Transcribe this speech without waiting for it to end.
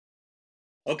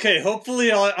Okay,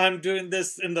 hopefully I'm doing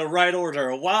this in the right order.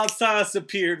 A wild sauce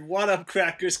appeared. What up,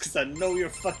 crackers? Because I know you're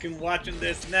fucking watching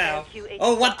this now.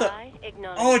 Oh, what the?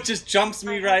 Oh, it just jumps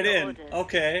me right in.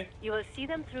 Okay. You will see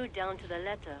them through down to the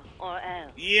letter, or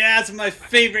else. Yeah, it's my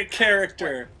favorite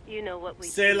character. You know what we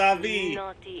C'est la vie.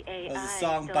 Naughty AI, that was a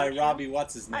song by Robbie,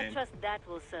 what's his name? I trust that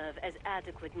will serve as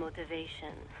adequate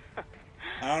motivation.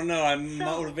 I don't know, I'm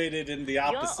motivated in the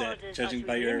opposite, judging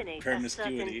by your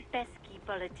promiscuity. Pesky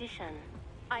politician.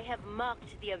 I have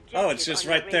marked the objective. Oh, it's just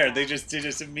right there. They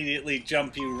just immediately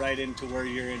jump you right into where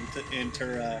you're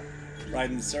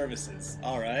riding services.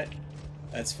 All right,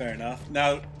 that's fair enough.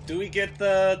 Now, do we get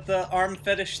the arm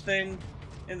fetish thing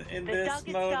in this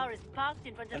mode?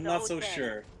 I'm not so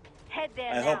sure.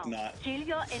 I hope not.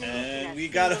 And we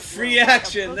got a free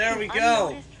action. There we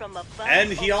go. And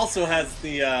he also has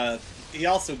the he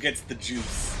also gets the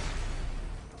juice.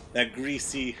 That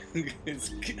greasy.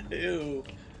 Ew.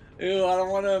 Ew, I don't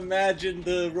want to imagine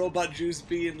the robot juice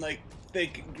being like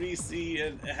thick and greasy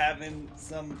and having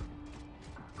some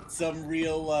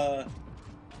real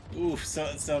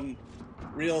some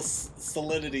real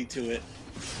solidity to it.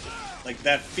 Like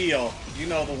that feel, you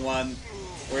know, the one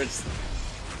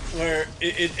where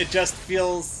it just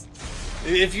feels.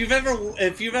 If you've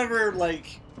ever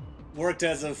like worked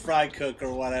as a fry cook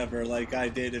or whatever, like I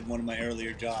did in one of my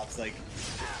earlier jobs, like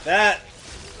that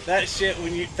shit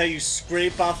when you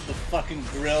scrape off the fucking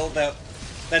grill, that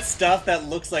stuff that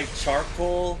looks like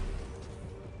charcoal,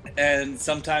 and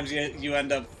sometimes you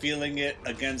end up feeling it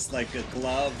against like a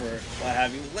glove or what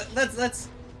have you. Let's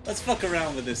fuck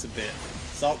around with this a bit.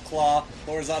 Salt claw,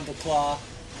 horizontal claw,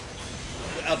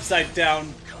 upside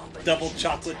down double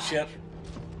chocolate chip.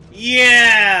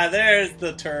 Yeah, there's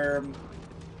the term.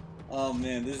 Oh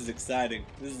man, this is exciting.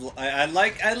 This is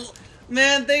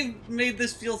man, they made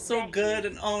this feel so good,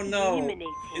 and oh no,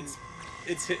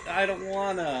 it's I don't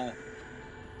wanna.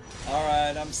 All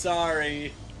right, I'm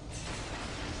sorry.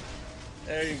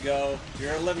 There you go.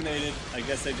 You're eliminated. I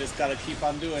guess I just gotta keep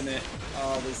on doing it.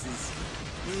 Oh, this is.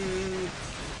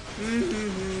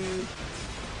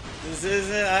 This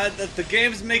isn't. The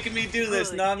game's making me do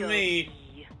this, not me.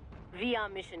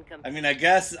 I mean, I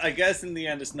guess in the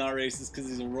end it's not racist because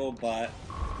he's a robot.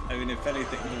 I mean, if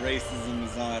anything, the racism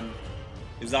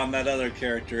is on that other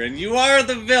character, and you are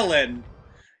the villain.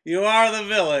 You are the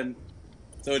villain,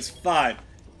 so it's fine.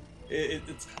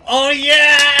 It's oh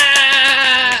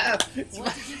yeah! It's my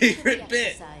favorite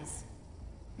bit.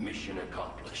 Mission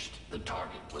accomplished. The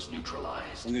target was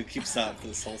neutralized. I'm gonna keep silent for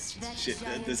this whole shit,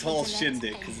 this whole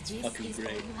shindig, because it's fucking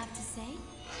great.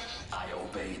 I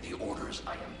obey the orders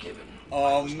I am given.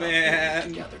 Oh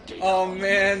man! Oh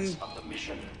man!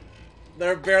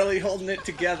 They're barely holding it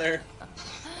together.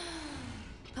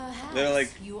 They're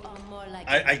like,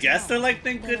 I guess they're like,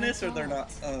 thank goodness, or they're not.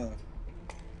 I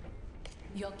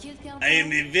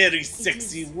am a very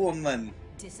sexy woman.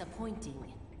 Disappointing.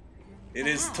 It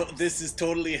is. This is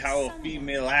totally how a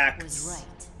female acts.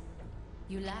 Right.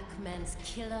 You lack man's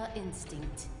killer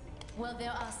instinct. Well,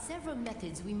 there are several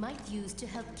methods we might use to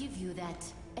help give you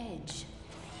that edge.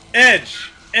 Edge.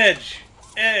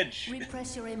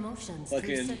 Repress your emotions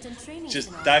through certain training just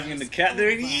scenarios. diving in the cat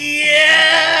there.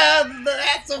 Yeah,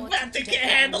 that's so fast. They can't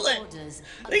handle it.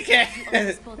 They can't.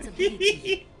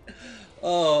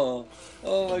 Oh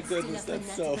my goodness,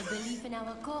 that's so.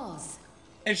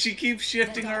 And she keeps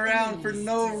shifting around for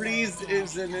no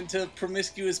reason into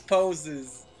promiscuous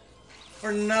poses.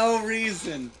 For no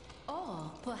reason.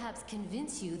 Or perhaps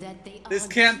convince you that they are. This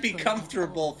can't be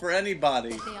comfortable for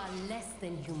anybody. That they are less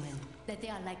than human. That they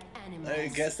are like animals. I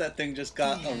guess that thing just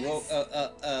got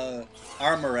a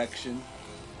arm erection.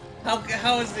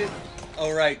 How is it?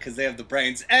 Oh right, because they have the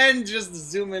brains. And just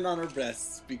zoom in on her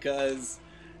breasts because,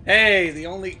 hey, the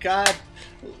only God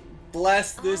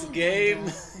bless this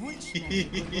game.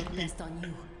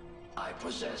 I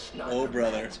possess neither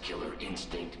man's killer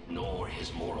instinct nor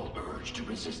his moral urge to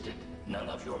resist it. None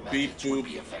of your methods would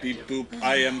be effective. Beep boop.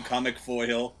 I am comic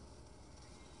foil.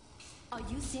 Are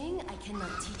you saying I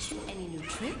cannot teach you any new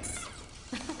tricks?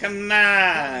 Come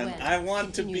on! I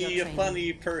want to be a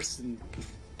funny person.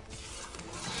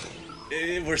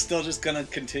 We're still just gonna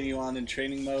continue on in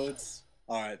training modes?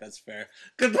 Alright, that's fair.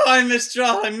 Goodbye,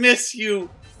 Mistral! I miss you!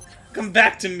 Come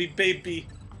back to me, baby!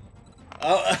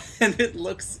 Oh, and it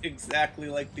looks exactly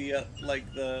like the,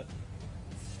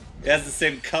 it has the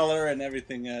same color and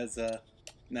everything as,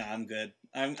 nah, I'm good.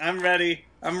 I'm ready.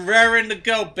 I'm raring to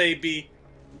go, baby!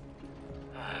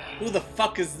 Who the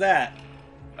fuck is that?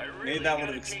 Maybe that would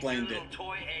have explained it.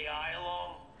 Toy AI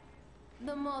along?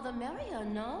 The more the merrier,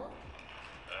 no?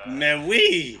 Mais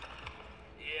oui!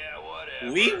 Yeah,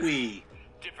 whatever. Oui, oui.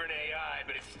 Different AI,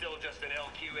 but it's still just an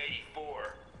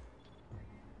LQ-84.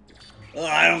 Oh,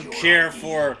 I don't care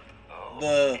for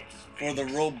the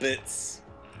robits.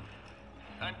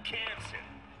 I'm Kamson,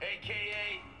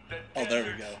 aka the Oh, there we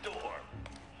Desert go. Storm.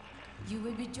 You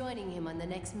will be joining him on the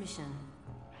next mission.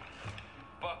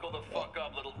 Buckle the fuck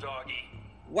up, little doggy.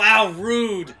 Wow,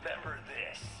 rude. Remember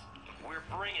this. We're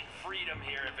bringing freedom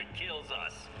here if it kills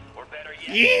us. Or better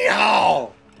yet...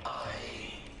 Yeehaw! I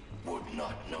would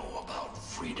not know about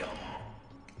freedom.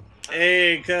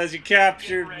 Hey, cause you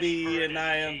captured me, and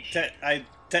I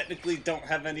technically don't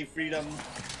have any freedom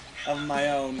of my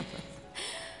own.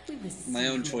 We will see My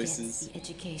own who gets choices. the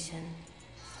education.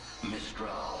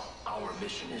 Mistral, our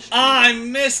mission is to I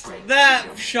missed that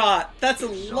shot. That's a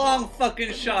long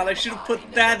fucking shot. I should have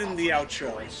put that in the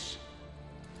outro.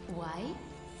 Why?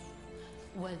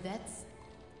 Well, that's...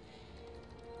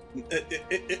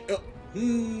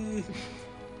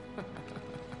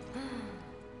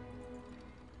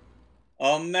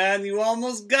 Oh man, you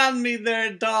almost got me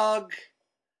there, dog.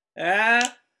 Eh?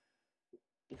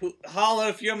 Holler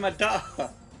if you're my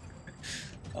dog.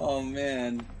 Oh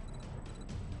man.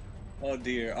 Oh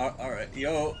dear. Alright.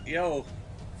 Yo.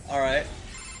 Alright.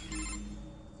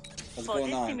 What's For going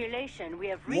this on? simulation, we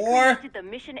have More? recreated the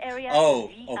mission area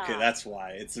Oh, in VR. okay, that's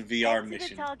why. It's a VR Head to the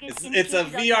mission. target It's a indicated on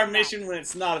VR your mission when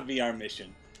it's not a VR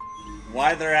mission.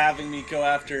 Why they're having me go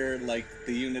after, like,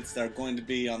 the units that are going to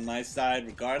be on my side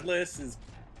regardless is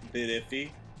a bit iffy.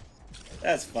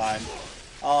 That's fine.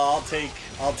 I'll take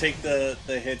the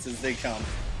hits as they come.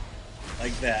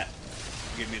 Like that.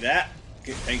 Give me that.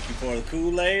 Thank you for the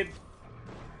Kool-Aid.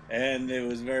 And it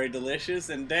was very delicious.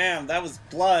 And damn, that was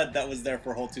blood that was there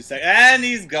for a whole 2 seconds. And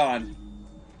he's gone.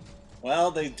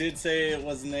 Well, they did say it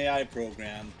was an AI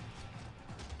program.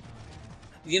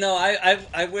 You know,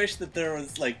 I wish that there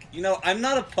was, like, you know, I'm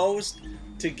not opposed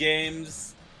to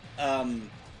games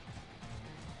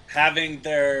having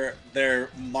their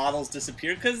models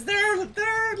disappear, because there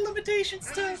are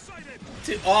limitations to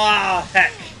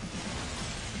heck.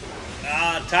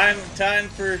 Time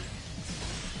for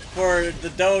the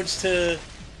Doge to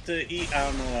eat. I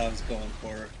don't know what I was going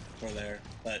for there,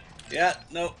 but yeah,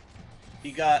 nope.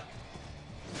 He got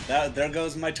that. There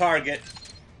goes my target.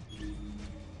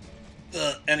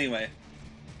 Anyway,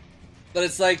 but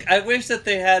it's like, I wish that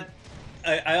they had.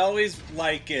 I always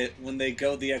like it when they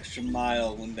go the extra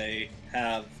mile, when they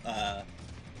have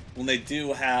when they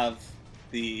do have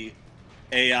the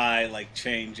AI like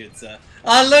change its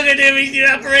oh, look at him, he's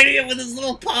operating it with his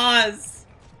little paws.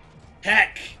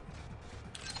 Heck,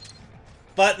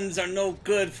 buttons are no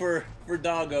good for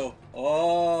doggo.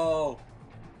 Oh,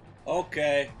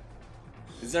 okay.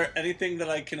 Is there anything that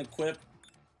I can equip?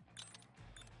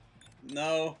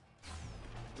 No.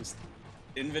 Just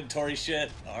inventory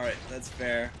shit. Alright, that's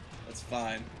fair. That's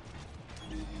fine.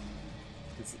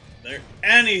 Is there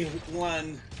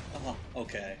anyone? Oh,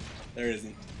 okay. There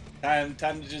isn't. Time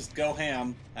to just go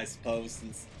ham, I suppose.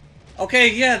 Since...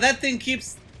 Okay, yeah, that thing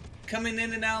keeps coming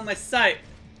in and out of my sight.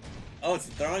 Oh, it's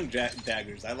throwing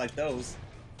daggers. I like those.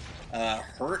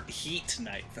 Hurt heat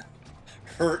knife.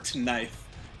 Hurt knife.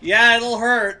 Yeah, it'll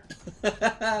hurt.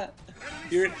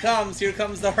 Here it comes. Here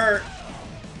comes the hurt.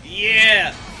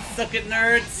 Yeah! Suck it,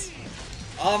 nerds!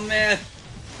 Oh, man.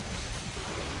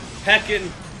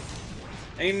 Heckin.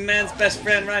 Ain't man's best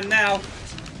friend right now.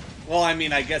 Well, I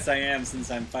mean, I guess I am, since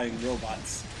I'm fighting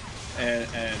robots. And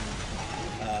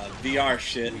VR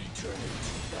shit.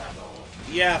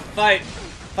 Yeah, fight!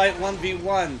 Fight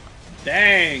 1v1.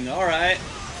 Dang, alright.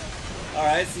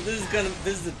 Alright, so this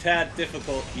is a tad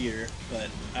difficult here, but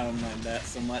I don't mind that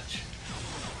so much.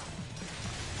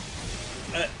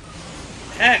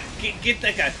 Heck, get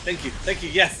that guy. Thank you,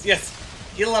 yes.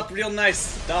 Heal up real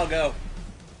nice, doggo.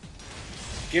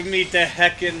 Give me the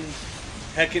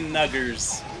heckin'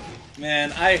 nuggers.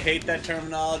 Man, I hate that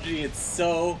terminology. It's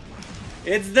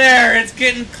there, it's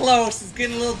getting close, it's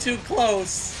getting a little too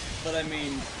close. But I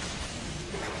mean,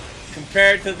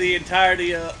 compared to the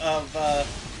entirety of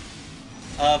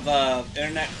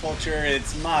internet culture,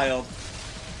 it's mild.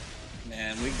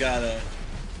 Man, we gotta,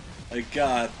 like,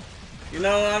 God. You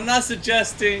know, I'm not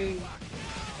suggesting,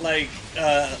 like,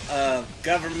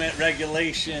 government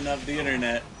regulation of the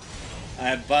internet,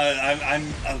 but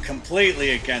I'm completely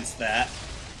against that.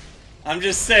 I'm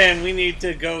just saying we need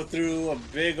to go through a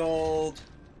big old...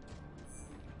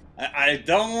 I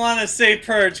don't want to say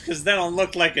purge, because then I'll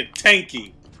look like a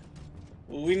tanky.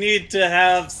 We need to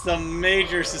have some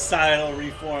major societal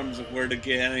reforms if we're to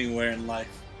get anywhere in life.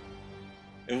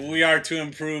 If we are to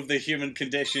improve the human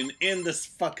condition in the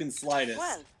fucking slightest.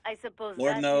 Well, I suppose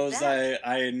Lord knows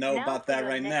I know Now about for that your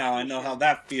right next now. I know mission. how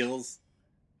that feels.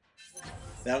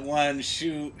 that one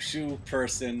shoe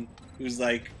person who's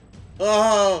like,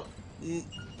 oh,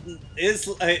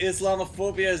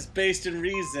 Islamophobia is based in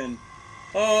reason.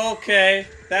 Oh, okay,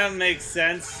 that makes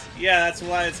sense. Yeah, that's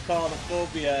why it's called a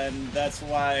phobia, and that's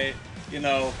why, you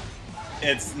know,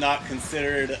 it's not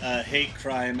considered a hate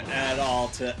crime at all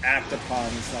to act upon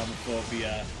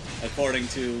Islamophobia, according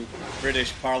to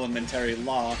British parliamentary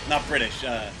law. Not British,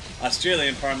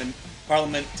 Australian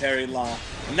parliamentary law.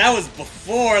 And that was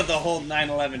before the whole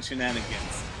 9/11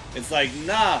 shenanigans. It's like,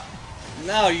 nah,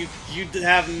 no, you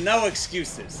have no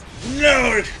excuses.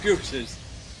 No excuses!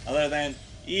 Other than,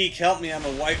 eek, help me, I'm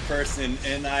a white person,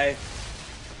 and I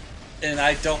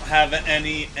don't have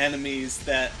any enemies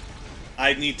that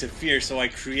I need to fear, so I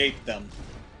create them.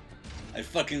 I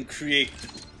fucking create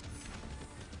them.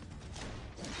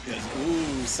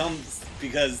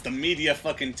 Because the media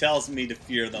fucking tells me to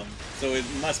fear them, so it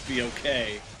must be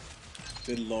okay.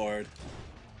 Good lord.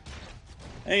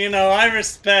 And you know, I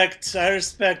respect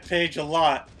Paige a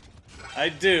lot. I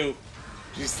do.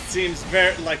 She seems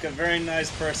like a very nice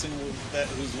person who's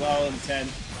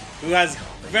who has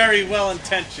very well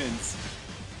intentions.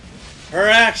 Her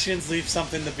actions leave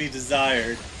something to be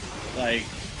desired. Like,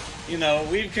 you know,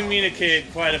 we've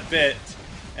communicated quite a bit,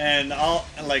 and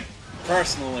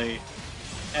personally,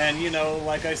 and you know,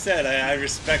 like I said, I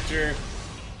respect her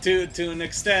to an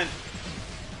extent.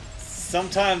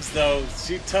 Sometimes though,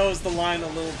 she toes the line a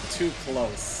little too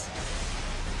close,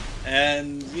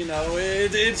 and you know,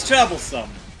 it's troublesome,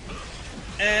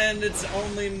 and it's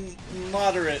only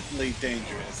moderately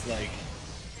dangerous. Like,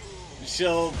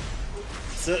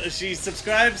 she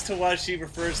subscribes to what she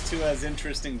refers to as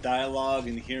interesting dialogue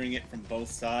and hearing it from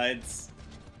both sides,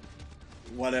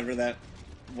 whatever that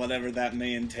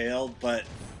may entail, but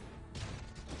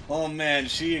oh man,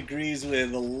 she agrees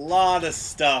with a lot of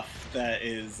stuff that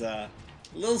is a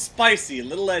little spicy, a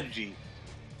little edgy.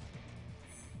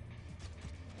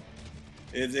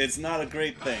 It's not a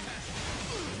great thing.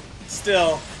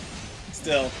 Still,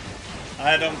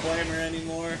 I don't blame her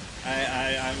anymore.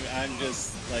 I'm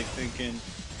just like thinking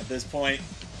at this point,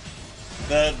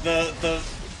 the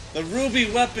ruby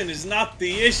weapon is not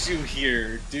the issue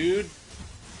here, dude.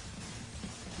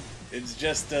 It's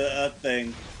just a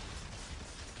thing.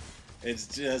 It's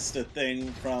just a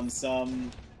thing from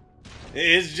some.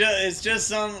 It's just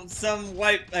some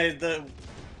white. The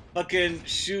fucking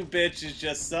shoe bitch is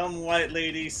just some white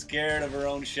lady scared of her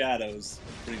own shadows,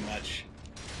 pretty much.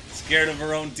 Scared of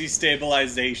her own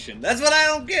destabilization. That's what I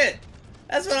don't get.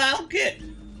 That's what I don't get.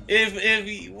 If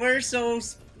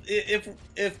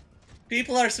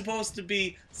people are supposed to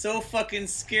be so fucking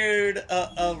scared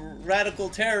of radical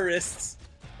terrorists.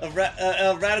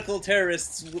 Radical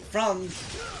terrorists from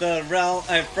the realm,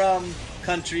 from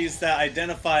countries that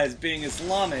identify as being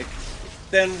Islamic,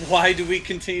 then why do we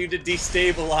continue to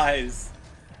destabilize?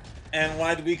 And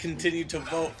why do we continue to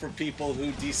vote for people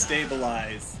who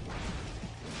destabilize?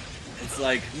 It's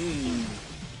like,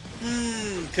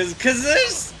 cause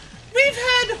we've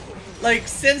had, like,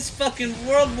 since fucking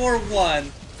World War I,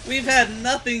 we've had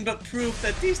nothing but proof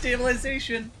that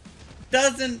destabilization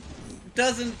doesn't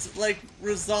like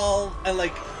resolve, and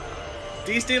like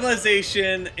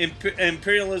destabilization,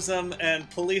 imperialism, and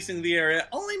policing the area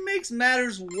only makes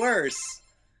matters worse.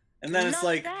 And then it's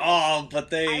like, oh, but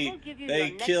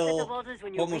they kill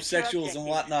homosexuals and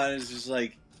whatnot. And it's just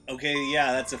like, okay,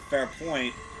 yeah, that's a fair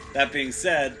point. That being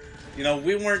said, you know,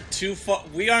 we aren't too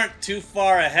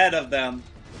far ahead of them.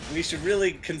 We should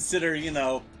really consider, you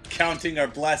know, counting our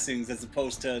blessings as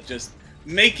opposed to just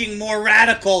making more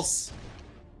radicals.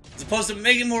 As opposed to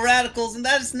making more radicals, and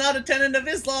that is not a tenet of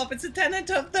Islam, it's a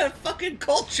tenet of the fucking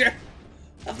culture.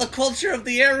 Of the culture of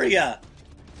the area.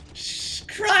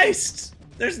 Christ!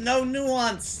 There's no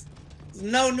nuance. There's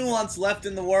no nuance left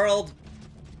in the world.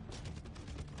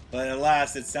 But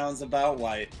alas, it sounds about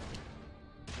white.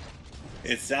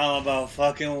 It sounds about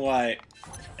fucking white.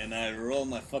 And I roll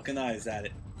my fucking eyes at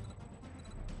it.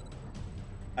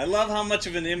 I love how much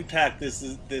of an impact this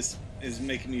is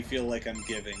making me feel like I'm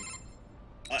giving.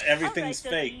 Everything's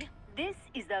fake. This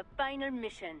is the final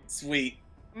mission. Sweet.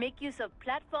 Make use of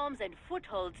platforms and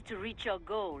footholds to reach your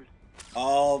goal.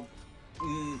 I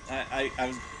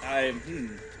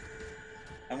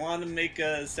wanted to make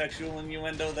a sexual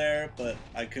innuendo there, but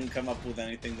I couldn't come up with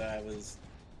anything that I was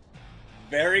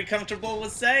very comfortable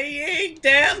with saying.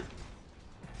 Damn!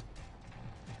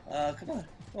 Come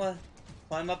on.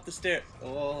 Climb up the stairs.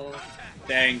 Oh,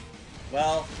 dang.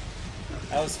 Well,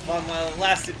 that was fun while it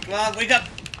lasted. Come on, wake up!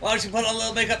 Why don't you put on a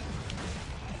little makeup?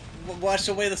 Wash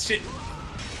away the shit.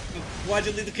 Why'd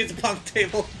you leave the kids upon the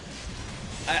table?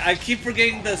 I keep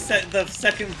forgetting the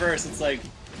second verse. It's like,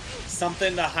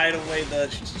 something to hide away the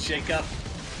shake-up.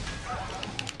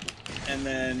 And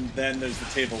then there's the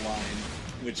table line,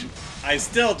 which I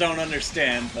still don't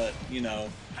understand, but, you know.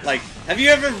 Like, have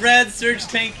you ever read Serge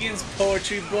Tankian's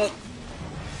poetry book?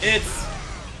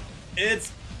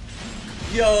 It's,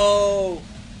 yo,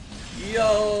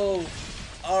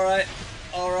 alright,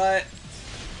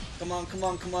 come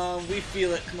on, we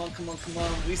feel it, come on,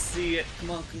 we see it, come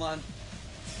on, come on,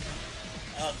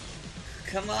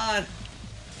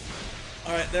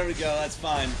 alright, there we go, that's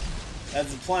fine,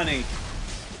 that's plenty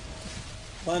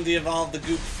of all the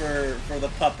goop for the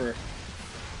pupper.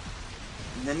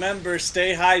 Remember,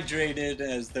 stay hydrated,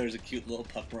 as there's a cute little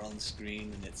pupper on the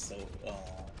screen, and it's so,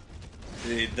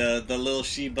 the little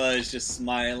Shiba is just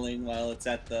smiling while it's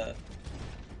at the...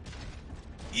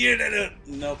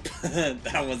 Nope,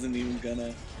 that wasn't even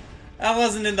gonna... That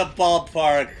wasn't in the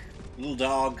ballpark, little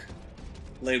dog.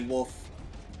 Blade wolf.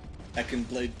 Heckin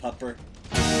blade pupper.